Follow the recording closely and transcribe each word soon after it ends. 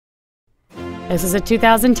This is a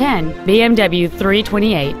 2010 BMW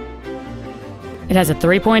 328. It has a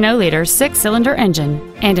 3.0-liter six-cylinder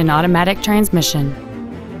engine and an automatic transmission.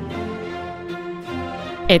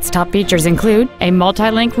 Its top features include a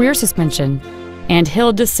multi-link rear suspension and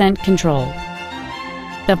hill descent control.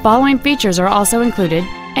 The following features are also included: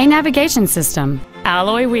 a navigation system,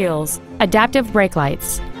 alloy wheels, adaptive brake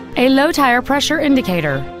lights, a low tire pressure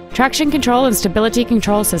indicator, traction control and stability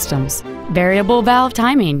control systems, variable valve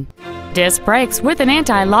timing, disc brakes with an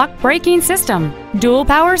anti-lock braking system, dual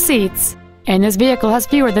power seats, and this vehicle has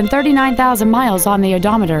fewer than 39,000 miles on the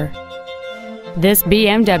odometer. This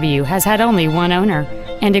BMW has had only one owner,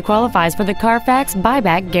 and it qualifies for the Carfax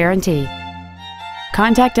buyback guarantee.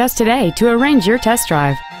 Contact us today to arrange your test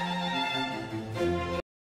drive.